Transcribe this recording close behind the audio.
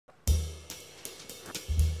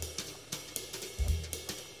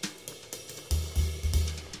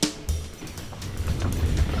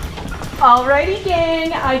Alrighty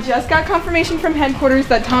gang, I just got confirmation from headquarters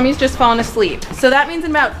that Tommy's just fallen asleep. So that means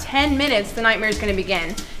in about 10 minutes the nightmare is gonna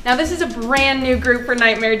begin. Now this is a brand new group for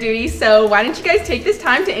nightmare duty, so why don't you guys take this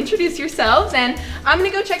time to introduce yourselves, and I'm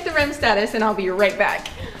gonna go check the REM status and I'll be right back.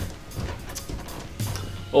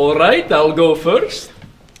 Alright, I'll go first.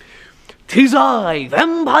 'Tis I,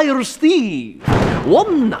 Vampire Steve.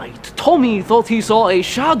 One night, Tommy thought he saw a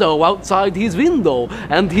shadow outside his window,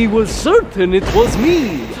 and he was certain it was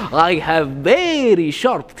me. I have very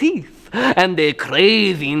sharp teeth, and a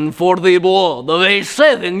craving for the blood of a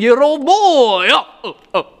 7-year-old boy.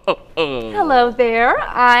 Hello there,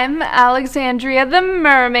 I'm Alexandria the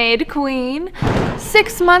Mermaid Queen.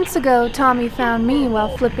 6 months ago, Tommy found me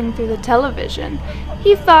while flipping through the television.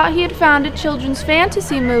 He thought he had found a children's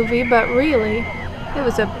fantasy movie, but really, it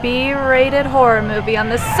was a B-rated horror movie on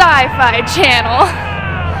the Sci-Fi Channel.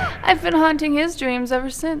 I've been haunting his dreams ever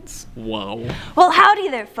since. Wow. Well, howdy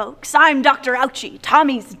there, folks. I'm Dr. Ouchie,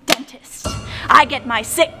 Tommy's dentist. I get my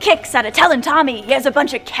sick kicks out of telling Tommy he has a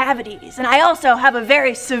bunch of cavities, and I also have a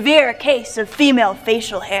very severe case of female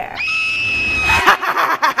facial hair.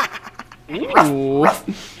 Ruff.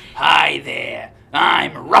 Hi there,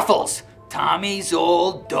 I'm Ruffles, Tommy's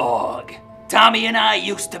old dog. Tommy and I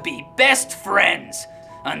used to be best friends,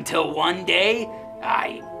 until one day,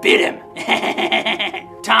 I bit him.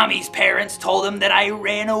 Tommy's parents told him that I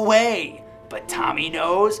ran away, but Tommy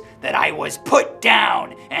knows that I was put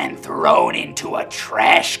down and thrown into a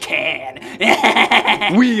trash can.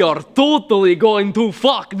 We are totally going to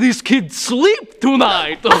fuck this kid sleep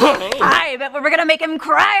tonight. I bet we're gonna make him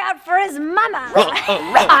cry out for his mama.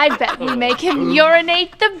 I bet we make him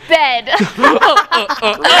urinate the bed.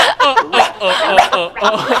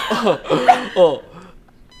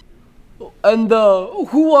 And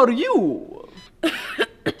who are you?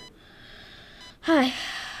 Hi,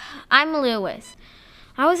 I'm Lewis.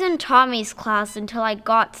 I was in Tommy's class until I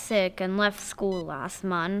got sick and left school last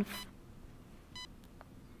month.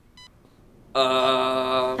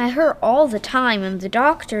 I hurt all the time and the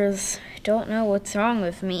doctors don't know what's wrong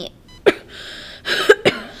with me.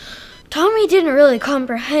 Tommy didn't really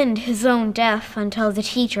comprehend his own death until the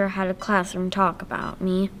teacher had a classroom talk about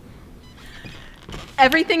me.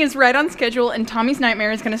 Everything is right on schedule and Tommy's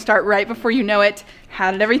nightmare is gonna start right before you know it. How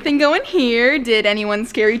did everything go in here? Did anyone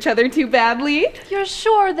scare each other too badly? You're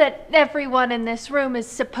sure that everyone in this room is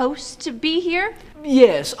supposed to be here?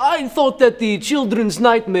 Yes, I thought that the children's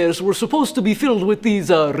nightmares were supposed to be filled with these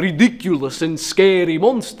ridiculous and scary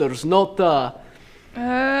monsters, not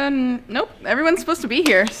nope. Everyone's supposed to be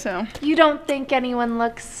here, so. You don't think anyone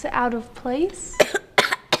looks out of place?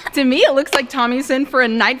 To me, it looks like Tommy's in for a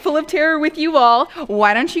night full of terror with you all.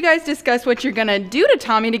 Why don't you guys discuss what you're gonna do to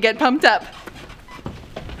Tommy to get pumped up?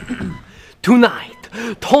 Tonight,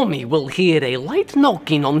 Tommy will hear a light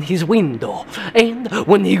knocking on his window, and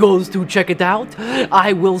when he goes to check it out,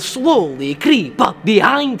 I will slowly creep up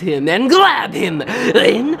behind him and grab him.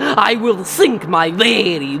 Then I will sink my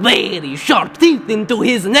very, very sharp teeth into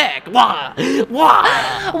his neck. Wah!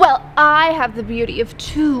 Wah! Well, I have the beauty of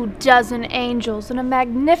 24 angels and a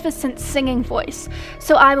magnificent singing voice,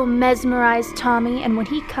 so I will mesmerize Tommy, and when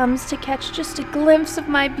he comes to catch just a glimpse of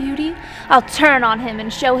my beauty, I'll turn on him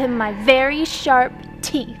and show him my very sharp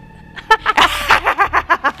teeth.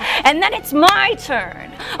 And then it's my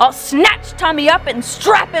turn. I'll snatch Tommy up and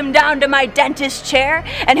strap him down to my dentist chair,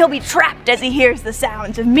 and he'll be trapped as he hears the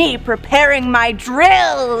sounds of me preparing my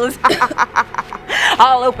drills.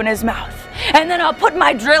 I'll open his mouth, and then I'll put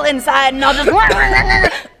my drill inside, and I'll just...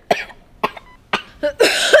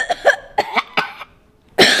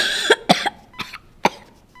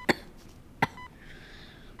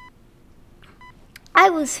 I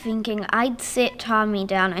was thinking I'd sit Tommy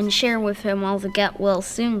down and share with him all the get well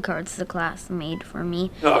soon cards the class made for me.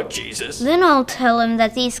 Oh, Jesus. Then I'll tell him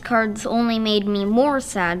that these cards only made me more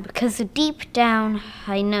sad because deep down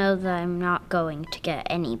I know that I'm not going to get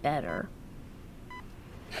any better.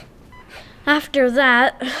 After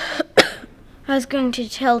that, I was going to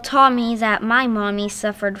tell Tommy that my mommy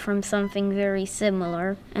suffered from something very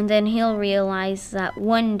similar, and then he'll realize that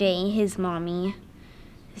one day his mommy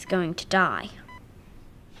is going to die.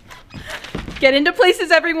 Get into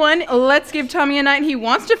places, everyone. Let's give Tommy a night he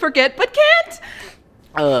wants to forget but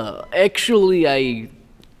can't. Actually,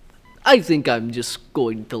 I think I'm just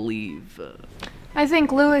going to leave. I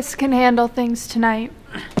think Lewis can handle things tonight.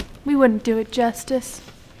 We wouldn't do it justice.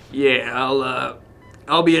 Yeah,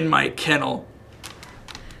 I'll be in my kennel.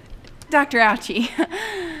 Dr. Ouchie,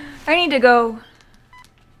 I need to go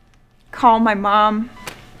call my mom.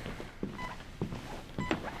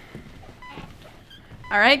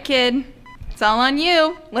 All right, kid. It's all on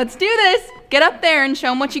you. Let's do this. Get up there and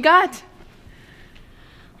show him what you got.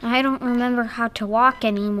 I don't remember how to walk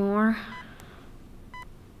anymore.